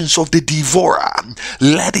operations of the devourer,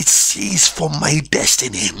 let it cease from my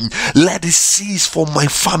destiny. Let it cease from my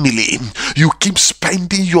family. You keep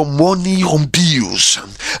spending your money on bills.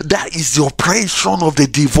 That is the operation of the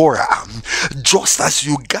devourer. Just as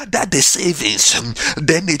you gather the savings,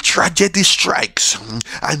 then a tragedy strikes,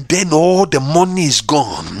 and then all the money is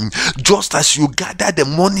gone. Just as you gather the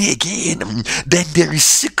money again, then there is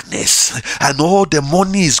sickness and all the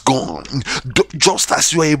money is gone. Just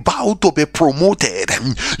as you are about to be promoted,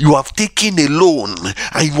 you have taken a loan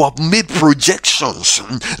and you have made projections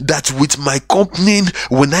that with my company,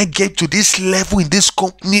 when I get to this level in this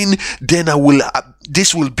company, then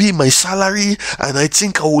this will be my salary, and I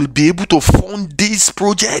think I will be able to fund this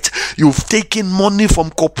project. You've taken money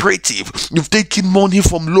from cooperative, you've taken money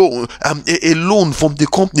from loan, a loan from the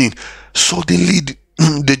company. Suddenly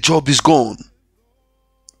the job is gone.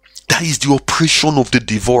 That is the operation of the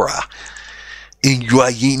devourer, and you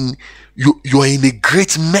are in a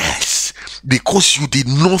great mess because you did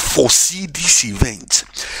not foresee this event.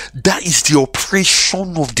 That is the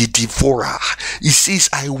operation of the devourer. He says,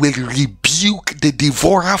 I will rebuke the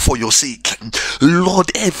devourer for your sake.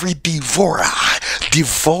 Lord, every devourer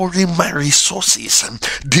devouring my resources,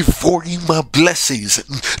 devouring my blessings,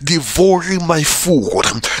 devouring my food,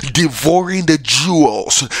 devouring the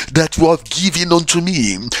jewels that you have given unto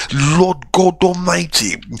me, Lord God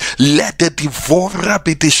Almighty, let the devourer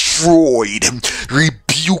be destroyed.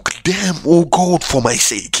 Rebuke them, O God, for my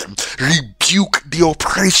sake. Rebuke the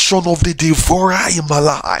oppression of the devourer in my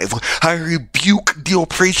life. I rebuke the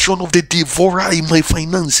oppression of the devourer in my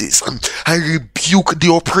finances. I rebuke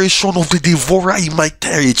the oppression of the devourer in my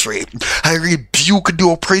territory. I rebuke the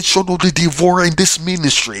oppression of the devourer in this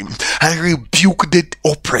ministry. I rebuke the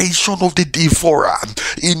oppression of the devourer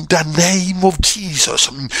in the name of Jesus.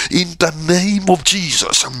 In the name of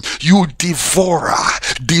Jesus, you devourer,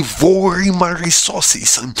 devouring my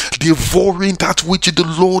resources, devouring that which the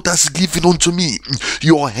Lord has given unto me.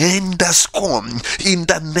 Your hand has come in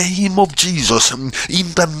the name of Jesus. In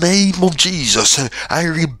the name of Jesus, I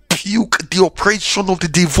rebuke the operation of the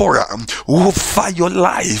devourer over your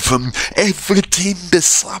life. Everything the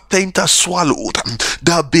serpent has swallowed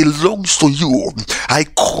that belongs to you, I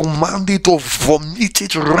command it to vomit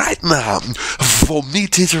it right now.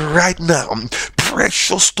 Vomit it right now.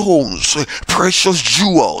 Precious stones, precious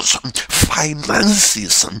jewels,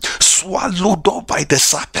 finances swallowed up by the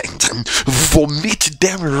serpent, vomit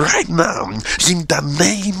them right now in the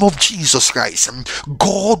name of Jesus Christ.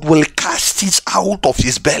 God will cast it out of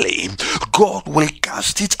his belly. God will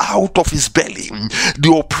cast it out of his belly.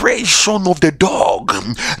 The oppression of the dog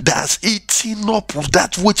that's eating up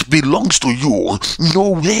that which belongs to you. No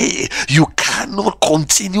way, you cannot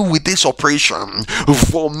continue with this operation.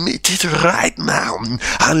 Vomit it right now.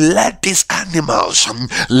 And let these animals,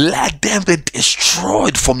 let them be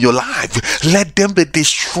destroyed from your life. Let them be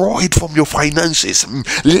destroyed from your finances.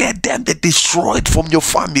 Let them be destroyed from your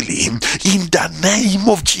family. In the name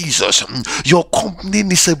of Jesus, your company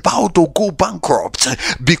is about to go bankrupt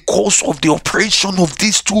because of the operation of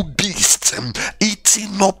these two beasts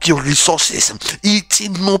eating up your resources,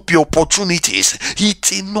 eating up your opportunities,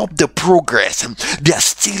 eating up the progress. They are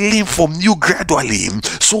stealing from you gradually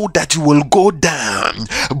so that you will go down.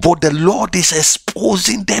 But the Lord is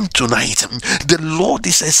exposing them tonight. The Lord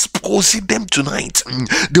is exposing them tonight.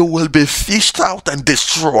 They will be fished out and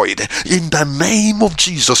destroyed in the name of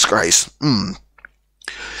Jesus Christ.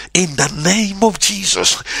 In the name of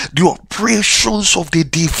Jesus, the operations of the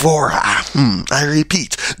devourer, I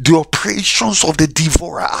repeat, the operations of the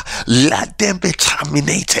devourer, let them be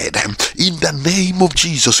terminated in the name of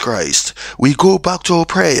Jesus Christ. We go back to our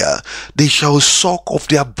prayer. They shall suck of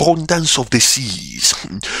the abundance of the seas.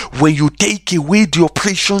 When you take away the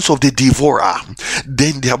operations of the devourer,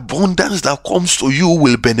 then the abundance that comes to you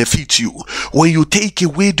will benefit you. When you take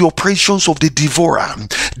away the operations of the devourer,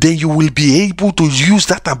 then you will be able to use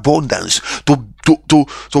that abundance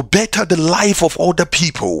to better the life of other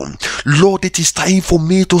people. Lord, it is time for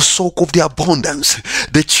me to soak of the abundance,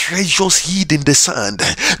 the treasures hid in the sand,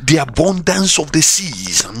 the abundance of the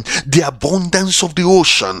seas, the abundance of the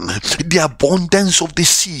ocean, the abundance of the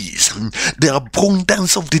seas, the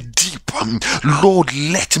abundance of the deep. Lord,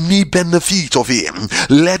 let me benefit of it.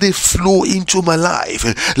 Let it flow into my life.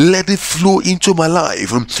 Let it flow into my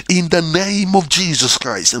life in the name of Jesus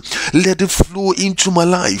Christ. Let it flow into my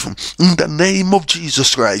life in the name of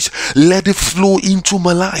Jesus Christ. Let it flow into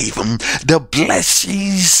my life. The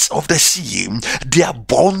blessings of the sea, the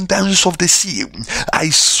abundance of the sea, I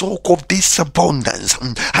soak of this abundance.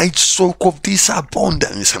 I soak of this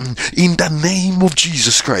abundance in the name of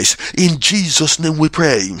Jesus Christ. In Jesus' name we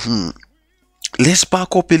pray. Let's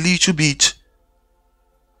back up a little bit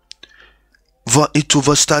to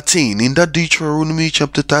verse 13. In that Deuteronomy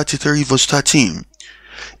chapter 33 verse 13.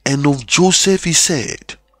 And of Joseph he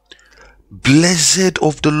said, blessed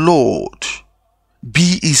of the Lord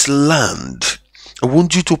be his land. I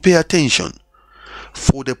want you to pay attention.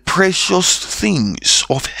 for the precious things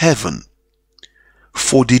of heaven,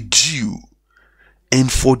 for the dew,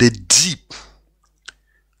 and for the deep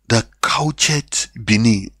that coucheth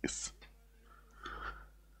beneath.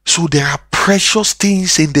 So there are precious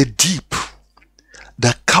things in the deep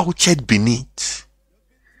that coucheth beneath.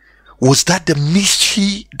 Was that the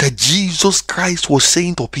mystery that Jesus Christ was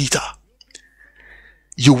saying to Peter?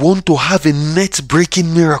 You want to have a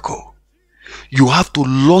net-breaking miracle, you have to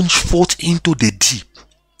launch forth into the deep.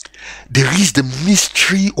 There is the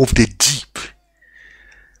mystery of the deep.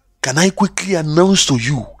 Can I quickly announce to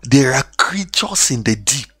you, there are creatures in the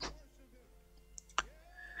deep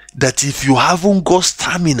that if you haven't got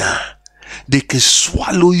stamina, they can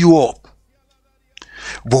swallow you up.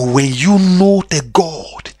 But when you know the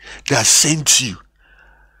God that sent you,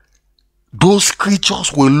 those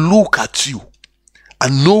creatures will look at you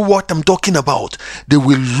and know what I'm talking about. They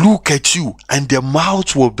will look at you and their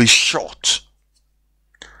mouths will be shut.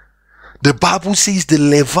 The Bible says the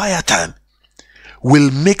Leviathan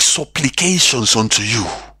will make supplications unto you.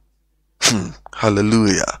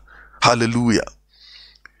 Hallelujah. Hallelujah.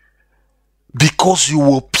 Because you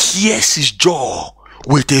will pierce his jaw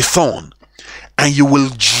with a thorn, and you will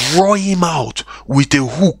draw him out with a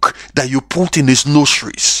hook that you put in his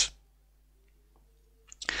nostrils.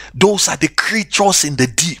 Those are the creatures in the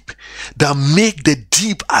deep that make the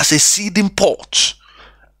deep as a seething pot,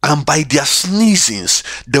 and by their sneezings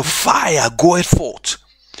the fire goeth forth.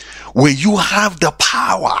 When you have the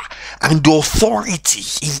power and the authority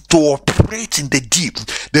to operate in the deep,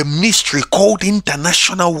 the mystery called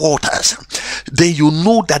international waters, then you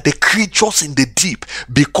know that the creatures in the deep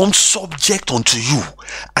become subject unto you,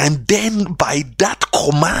 and then by that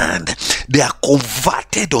command they are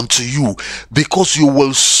converted unto you, because you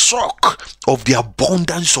will suck of the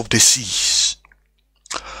abundance of the seas.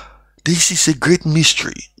 This is a great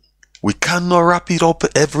mystery. We cannot wrap it up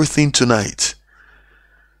everything tonight.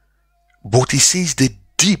 But he says the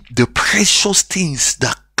deep, the precious things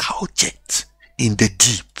that coucheth in the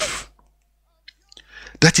deep.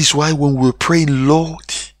 That is why when we're praying,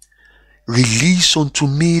 Lord, release unto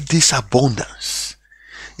me this abundance.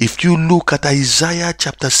 If you look at Isaiah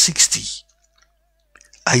chapter 60,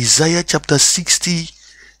 Isaiah chapter 60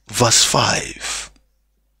 verse 5.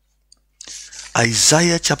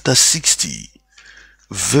 Isaiah chapter 60,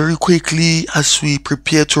 very quickly as we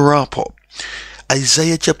prepare to wrap up.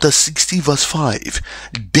 Isaiah chapter 60 verse 5.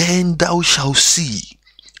 Then thou shalt see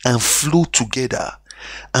and flow together,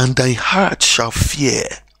 and thy heart shall fear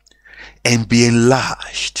and be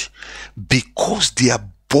enlarged, because the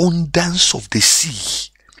abundance of the sea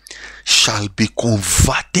shall be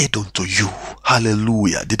converted unto you.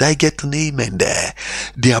 Hallelujah. Did I get an amen there?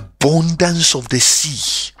 The abundance of the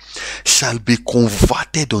sea shall be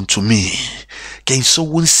converted unto me. Can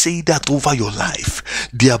someone say that over your life?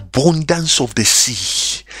 The abundance of the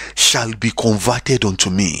sea shall be converted unto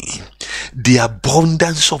me. The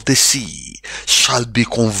abundance of the sea shall be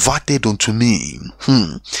converted unto me.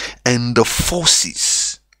 And the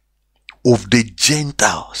forces of the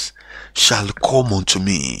Gentiles shall come unto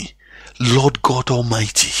me. Lord God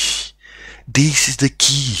Almighty, this is the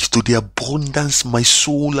key to the abundance my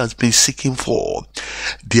soul has been seeking for.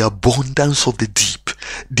 The abundance of the deep,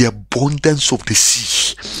 the abundance of the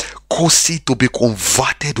sea. Cause it to be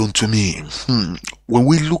converted unto me. When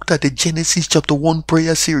we looked at the Genesis chapter 1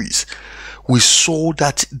 prayer series, we saw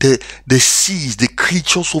that the seas, the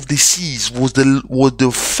creatures of the seas was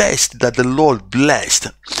the first that the Lord blessed,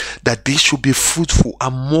 that they should be fruitful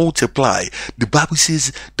and multiply. The Bible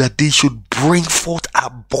says that they should bring forth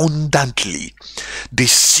abundantly. The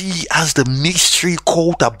sea has the mystery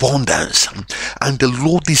called abundance, and the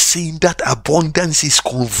Lord is saying that abundance is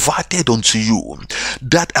converted unto you.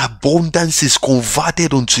 That abundance is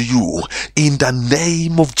converted unto you in the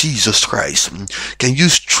name of Jesus Christ. Can you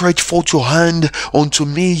stretch forth your hand unto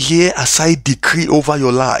me here as I decree over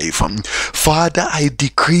your life? Father, I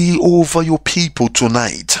decree over your people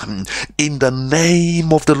tonight in the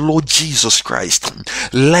name of the Lord Jesus Christ.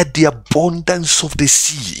 Let the abundance of the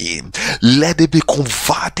sea, let it be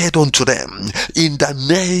converted unto them in the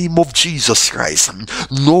name of Jesus Christ.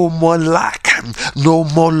 No more lack, no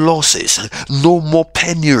more losses, no more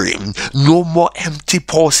penury, no more empty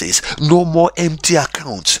purses, no more empty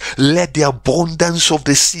accounts. Let the abundance of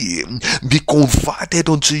the sea be converted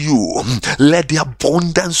unto you. Let the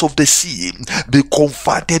abundance of the sea be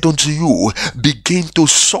converted unto you. Begin to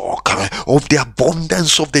suck of the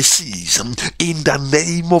abundance of the seas in the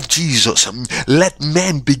name of Jesus. Let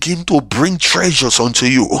men begin to bring treasures unto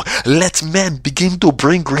you. Let men begin to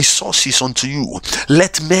bring resources unto you.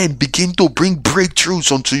 Let men begin to bring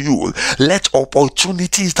breakthroughs unto you. Let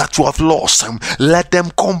opportunities that you have lost, let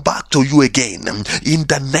them come back to you again in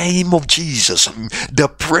the name of Jesus. The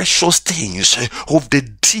precious things of the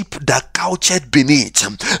deep that couched beneath,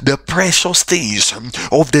 the precious things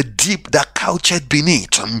of the deep that couched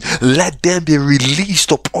beneath, let them be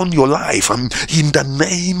released upon your life in the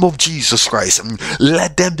name of Jesus Christ.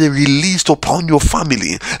 Let them be released upon your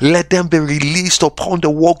family. Let them be released upon the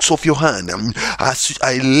works of your hand. As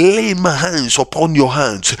I lay my hands upon your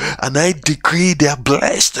hands and I decree they are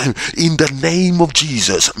blessed in the name of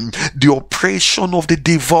Jesus. The oppression of the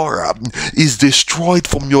devourer is destroyed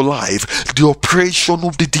from your life. The oppression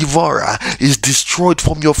of the devourer is destroyed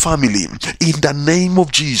from your family in the name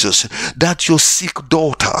of Jesus. That your sick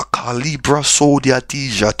daughter Kalibra Sodiati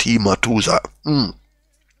Jati Matuza,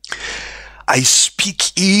 I speak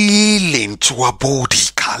healing to her body.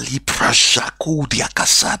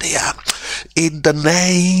 In the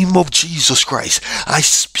name of Jesus Christ, I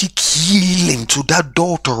speak healing to that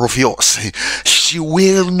daughter of yours. She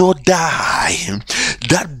will not die.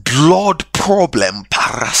 That blood problem,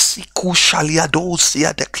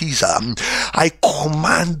 I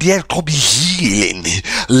command there to be healing.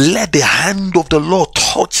 Let the hand of the Lord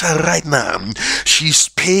touch her right now. She's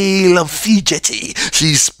pale and fidgety.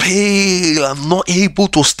 She's pale and not able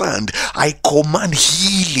to stand. I command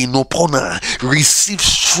healing upon her. Receive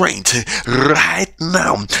strength right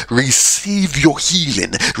now. Receive your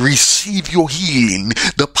healing. Receive your healing.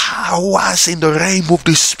 The powers in the realm of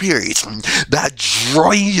the spirit that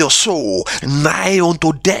drawing your soul nigh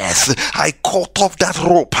unto death, I cut off that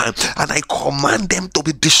rope and I command them to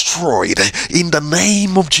be destroyed in the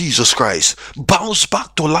name of Jesus Christ. Bounce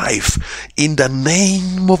back to life in the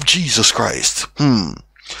name of Jesus Christ. I'll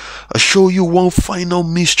show you one final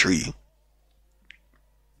mystery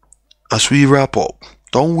as we wrap up.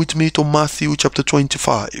 Turn with me to Matthew chapter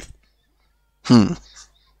 25.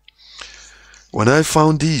 When I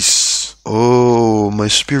found this, oh, my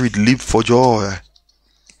spirit leaped for joy.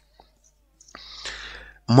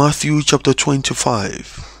 Matthew chapter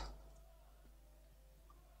 25,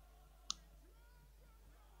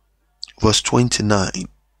 verse 29.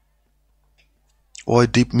 What a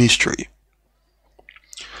deep mystery.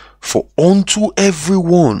 For unto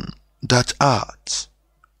everyone that hath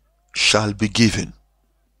shall be given,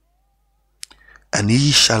 and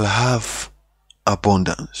he shall have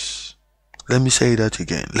abundance. Let me say that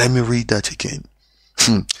again. Let me read that again.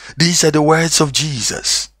 These are the words of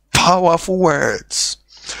Jesus. Powerful words.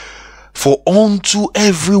 For unto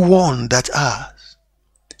everyone that hath,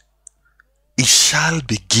 it shall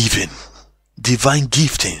be given. Divine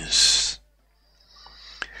giftings.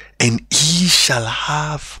 And he shall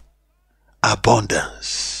have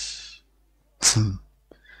abundance.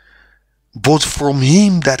 But from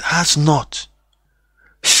him that has not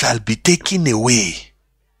shall be taken away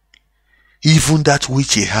even that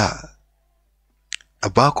which he had. I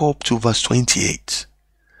back up to verse 28.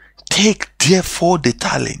 Take therefore the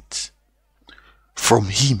talent from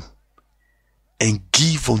him and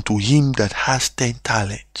give unto him that has 10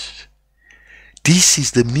 talents. This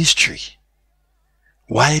is the mystery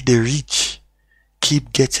why the rich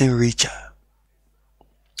keep getting richer.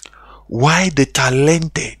 Why the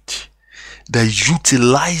talented that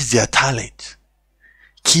utilize their talent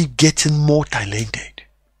keep getting more talented.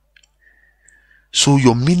 So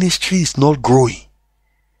your ministry is not growing,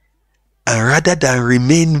 and rather than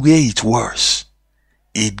remain where it was,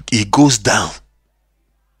 it goes down.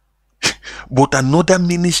 But another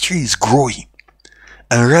ministry is growing,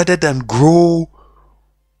 and rather than grow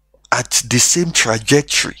at the same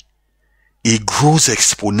trajectory, it grows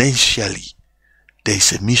exponentially. There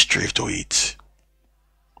is a mystery to it.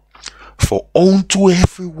 For unto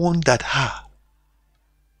everyone that hath,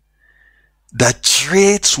 that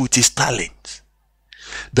trades with his talent,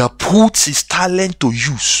 that puts his talent to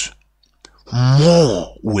use,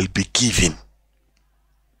 more will be given.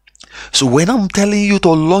 So when I'm telling you to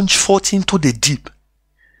launch forth into the deep,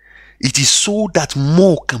 it is so that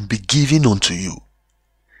more can be given unto you.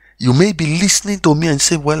 You may be listening to me and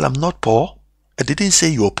say, well, I'm not poor. I didn't say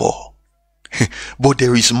you're poor. But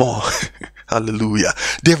there is more. Hallelujah.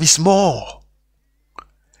 There is more.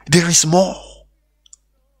 There is more.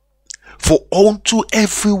 For unto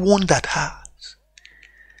everyone that has.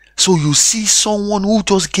 So you see someone who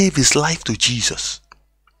just gave his life to Jesus.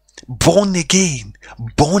 Born again.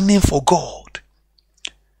 Burning for God.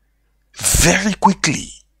 very quickly.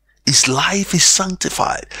 His life is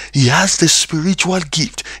sanctified. He has the spiritual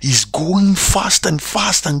gift. He's going fast and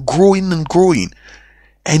fast and growing and growing.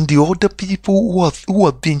 And the other people who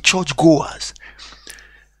have been churchgoers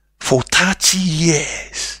for 30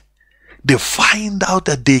 years, they find out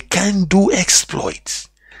that they can do exploits.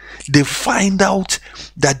 They find out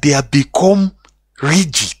that they have become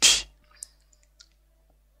rigid.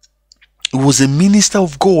 It was a minister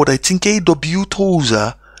of God, I think A.W.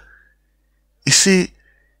 Tozer. He said,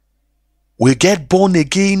 we get born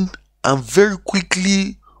again and very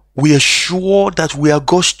quickly we are sure that we are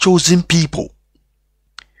God's chosen people.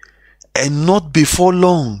 And not before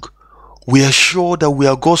long, we are sure that we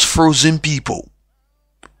are God's frozen people.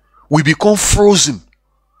 We become frozen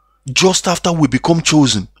just after we become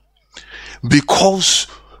chosen because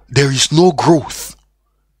there is no growth.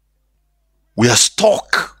 We are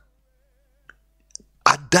stuck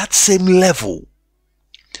at that same level.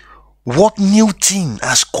 What new thing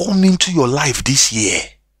has come into your life this year?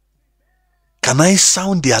 Can I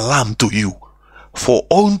sound the alarm to you? For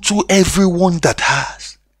unto everyone that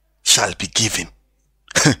has shall be given,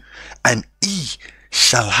 and he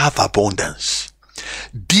shall have abundance.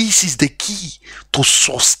 This is the key to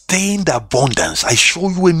sustain the abundance. I show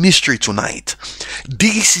you a mystery tonight.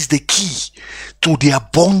 This is the key to the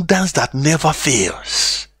abundance that never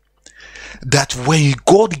fails. That when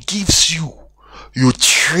God gives you, you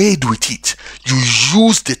trade with it, you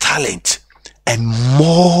use the talent, and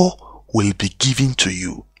more will be given to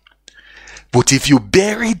you. But if you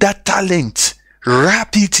bury that talent,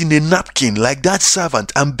 wrap it in a napkin like that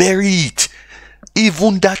servant and bury it,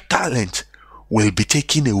 even that talent will be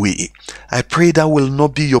taken away. I pray that will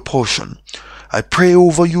not be your portion. I pray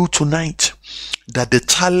over you tonight that the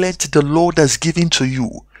talent the Lord has given to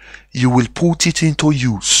you, you will put it into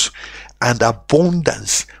use, and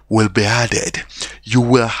abundance will be added. You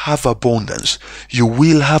will have abundance. You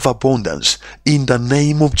will have abundance in the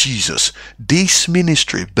name of Jesus. This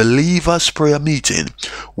ministry, Believers Prayer Meeting,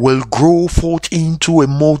 will grow forth into a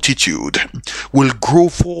multitude, will grow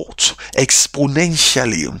forth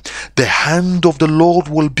exponentially. The hand of the Lord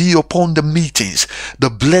will be upon the meetings. The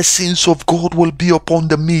blessings of God will be upon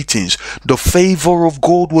the meetings. The favor of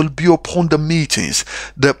God will be upon the meetings.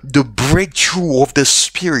 The breakthrough of the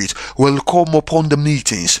Spirit will come upon the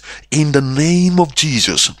meetings in the name of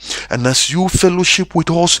Jesus. And as you fellowship with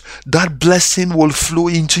us, that blessing will flow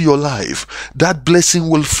into your life. That blessing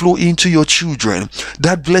will flow into your children.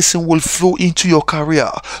 That blessing will flow into your career.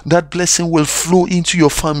 That blessing will flow into your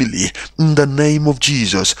family in the name of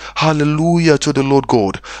Jesus. Hallelujah to the Lord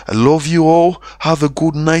God. I love you all. Have a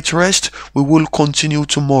good night rest. We will continue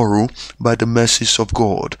tomorrow by the mercies of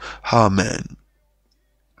God. Amen.